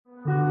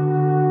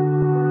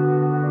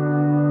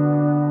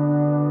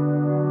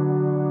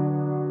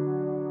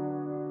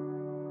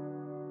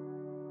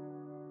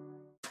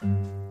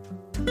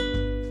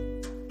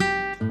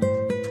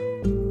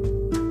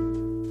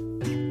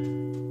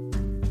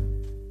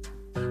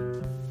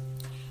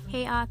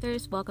Hey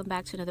authors, welcome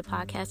back to another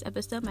podcast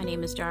episode. My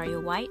name is Daria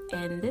White,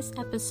 and this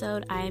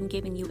episode I am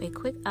giving you a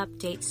quick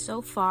update so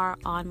far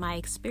on my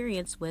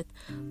experience with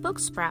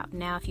Booksprout.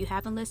 Now, if you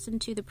haven't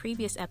listened to the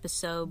previous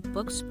episode,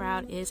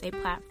 Booksprout is a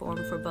platform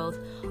for both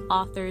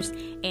authors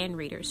and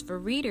readers. For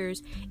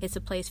readers, it's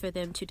a place for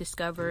them to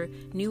discover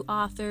new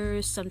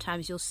authors.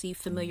 Sometimes you'll see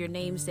familiar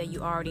names that you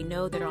already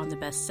know that are on the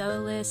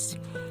bestseller list,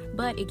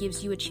 but it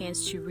gives you a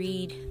chance to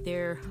read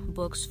their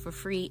books for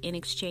free in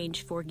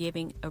exchange for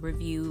giving a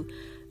review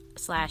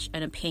 /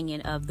 an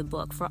opinion of the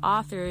book. For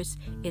authors,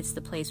 it's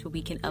the place where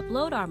we can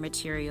upload our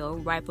material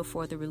right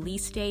before the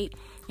release date,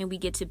 and we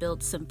get to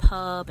build some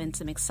pub and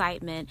some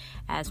excitement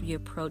as we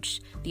approach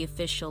the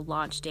official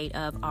launch date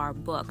of our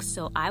book.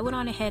 So I went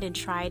on ahead and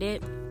tried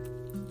it.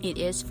 It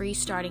is free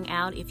starting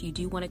out. If you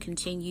do want to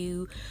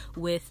continue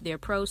with their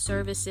pro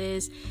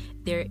services,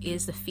 there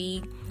is a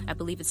fee. I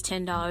believe it's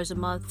 $10 a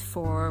month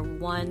for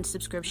one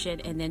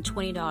subscription and then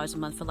 $20 a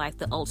month for like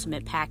the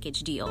ultimate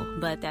package deal.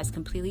 But that's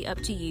completely up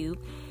to you.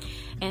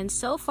 And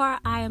so far,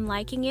 I am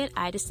liking it.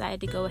 I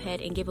decided to go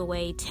ahead and give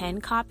away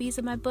 10 copies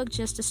of my book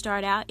just to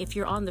start out. If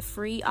you're on the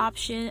free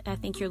option, I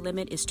think your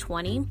limit is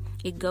 20.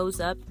 It goes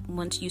up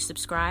once you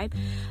subscribe.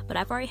 But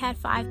I've already had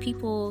 5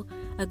 people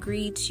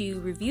agree to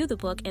review the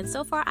book. And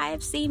so far, I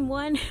have seen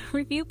one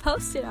review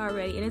posted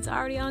already. And it's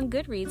already on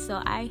Goodreads.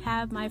 So I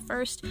have my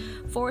first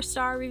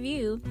 4-star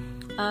review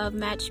of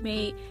Match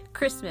Made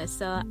Christmas.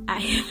 So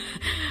I'm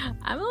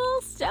a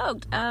little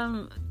stoked.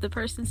 The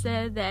person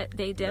said that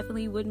they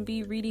definitely wouldn't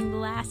be reading the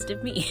last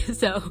of me.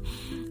 So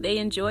they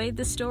enjoyed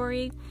the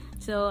story.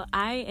 So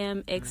I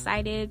am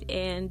excited,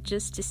 and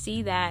just to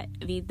see that,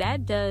 I mean,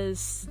 that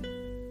does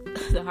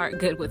the heart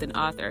good with an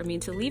author. I mean,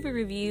 to leave a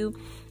review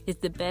is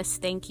the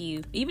best thank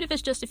you, even if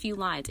it's just a few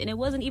lines. And it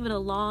wasn't even a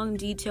long,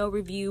 detailed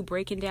review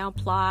breaking down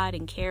plot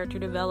and character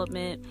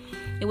development.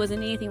 It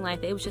wasn't anything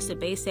like that. It was just a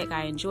basic,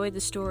 I enjoyed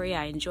the story,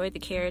 I enjoyed the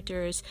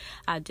characters,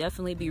 I'll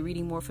definitely be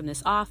reading more from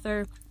this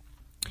author.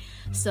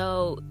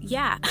 So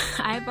yeah,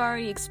 I've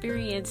already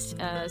experienced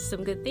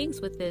some good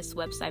things with this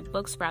website,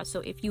 Booksprout.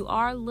 So if you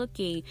are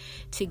looking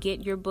to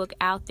get your book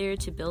out there,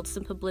 to build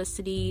some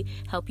publicity,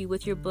 help you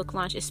with your book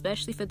launch,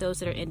 especially for those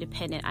that are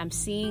independent, I'm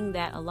seeing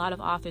that a lot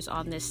of authors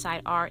on this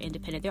site are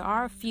independent. There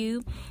are a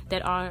few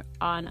that are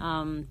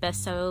on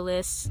bestseller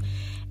lists,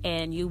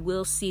 and you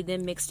will see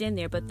them mixed in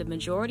there, but the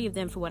majority of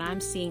them, for what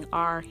I'm seeing,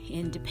 are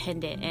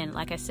independent. And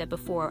like I said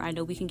before, I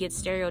know we can get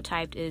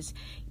stereotyped as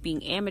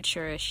being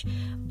amateurish,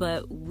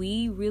 but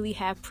we really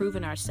have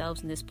proven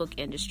ourselves in this book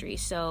industry.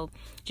 So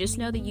just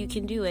know that you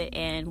can do it.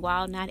 And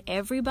while not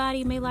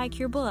everybody may like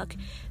your book,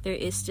 there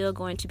is still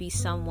going to be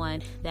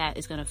someone that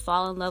is going to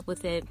fall in love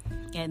with it,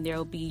 and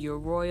there'll be your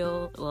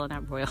loyal.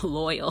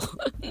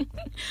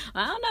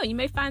 I don't know, you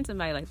may find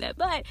somebody like that,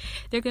 but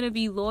they're going to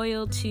be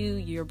loyal to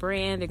your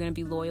brand, they're going to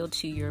be loyal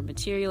to your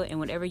material, and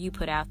whatever you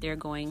put out, they're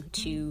going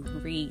to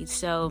read.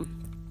 So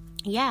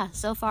yeah,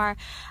 so far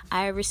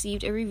I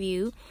received a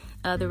review.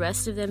 The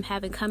rest of them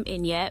haven't come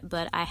in yet,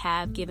 but I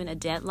have given a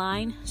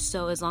deadline.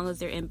 So as long as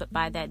they're in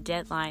by that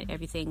deadline,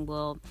 everything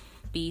will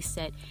be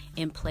set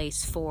in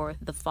place for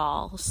the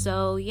fall.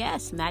 So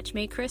yes, Match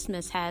Made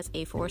Christmas has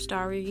a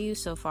 4-star review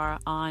so far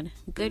on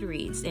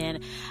Goodreads.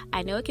 And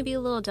I know it can be a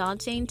little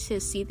daunting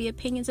to see the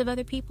opinions of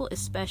other people,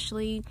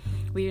 especially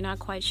where you're not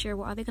quite sure,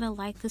 well, are they going to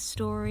like the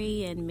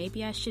story? And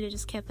maybe I should have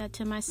just kept that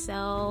to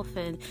myself.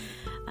 And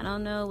I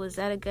don't know, was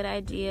that a good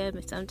idea?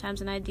 But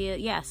sometimes an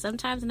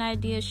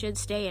idea should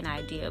stay an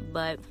idea,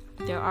 but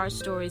there are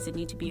stories that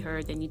need to be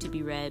heard, that need to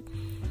be read.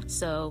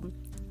 So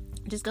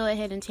just go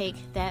ahead and take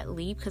that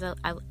leap, because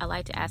I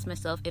like to ask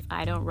myself, if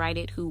I don't write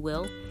it, who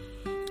will?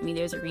 I mean,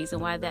 there's a reason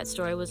why that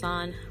story was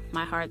on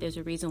my heart. There's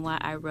a reason why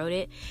I wrote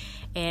it.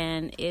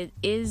 And it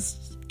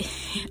is,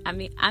 I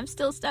mean, I'm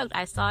still stoked.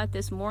 I saw it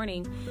this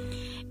morning,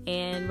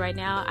 and right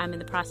now I'm in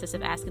the process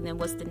of asking them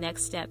what's the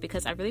next step,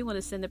 because I really want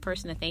to send the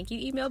person a thank you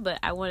email, but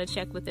I want to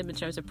check with them in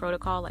terms of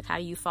protocol, like how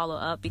do you follow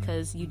up,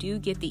 because you do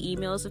get the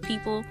emails of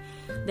people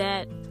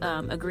that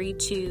agreed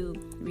to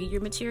read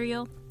your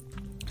material.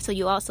 So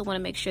you also want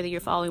to make sure that you're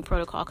following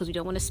protocol, because we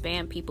don't want to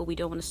spam people. We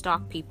don't want to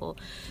stalk people.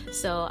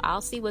 So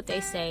I'll see what they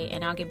say,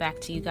 and I'll get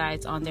back to you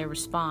guys on their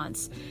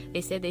response.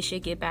 They said they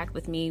should get back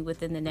with me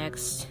within the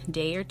next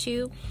day or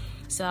two.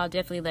 So I'll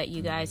definitely let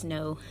you guys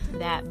know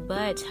that.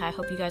 But I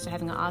hope you guys are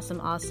having an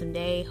awesome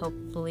day.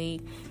 Hopefully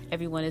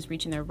everyone is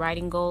reaching their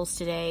writing goals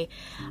today.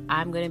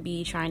 I'm going to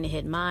be trying to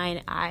hit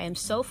mine. I am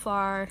so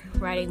far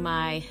writing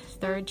my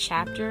 3rd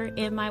chapter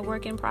in my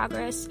work in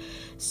progress.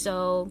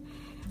 So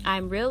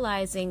I'm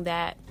realizing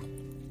that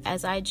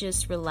as I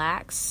just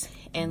relax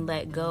and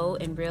let go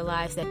and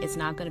realize that it's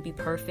not going to be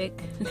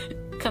perfect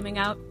coming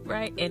out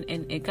right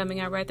and coming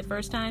out right the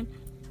first time,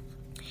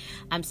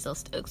 I'm still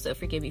stoked. So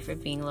forgive me for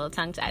being a little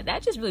tongue-tied.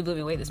 That just really blew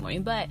me away this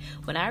morning. But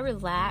when I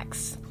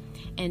relax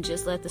and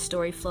just let the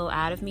story flow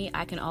out of me,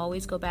 I can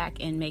always go back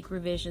and make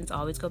revisions,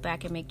 always go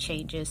back and make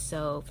changes.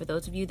 So for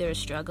those of you that are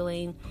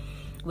struggling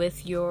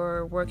with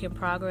your work in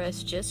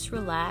progress, just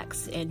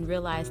relax and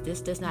realize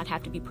this does not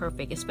have to be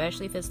perfect,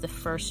 especially if it's the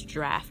first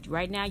draft.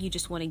 Right now, you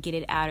just want to get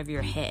it out of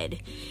your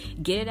head.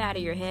 Get it out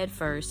of your head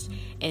first,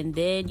 and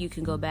then you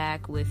can go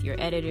back with your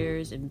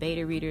editors and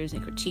beta readers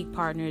and critique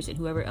partners and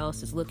whoever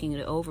else is looking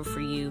it over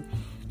for you.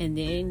 And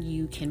then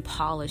you can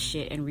polish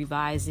it and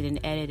revise it and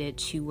edit it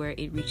to where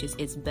it reaches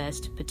its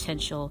best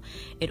potential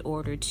in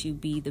order to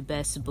be the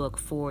best book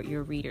for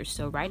your readers.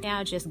 So right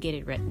now, just get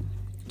it written.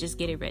 Just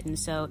get it written.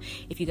 So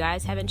if you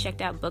guys haven't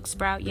checked out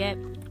Booksprout yet,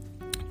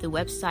 the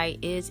website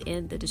is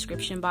in the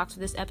description box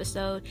of this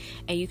episode,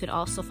 and you can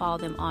also follow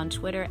them on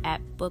Twitter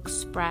at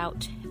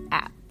Booksprout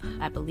app.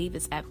 I believe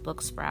it's at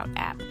Booksprout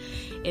app.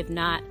 If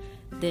not,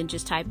 then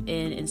just type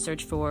in and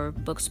search for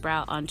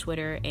Booksprout on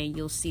Twitter, and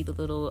you'll see the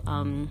little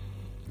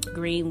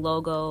green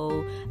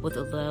logo with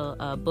a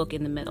little book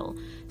in the middle.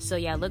 So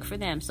yeah, look for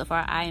them. So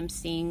far I am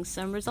seeing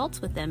some results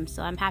with them,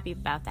 so I'm happy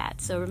about that.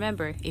 So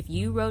remember, if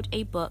you wrote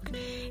a book,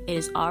 it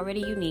is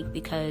already unique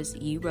because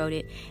you wrote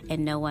it,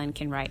 and no one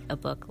can write a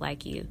book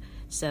like you.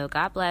 So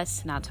God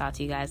bless, and I'll talk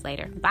to you guys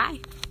later. Bye.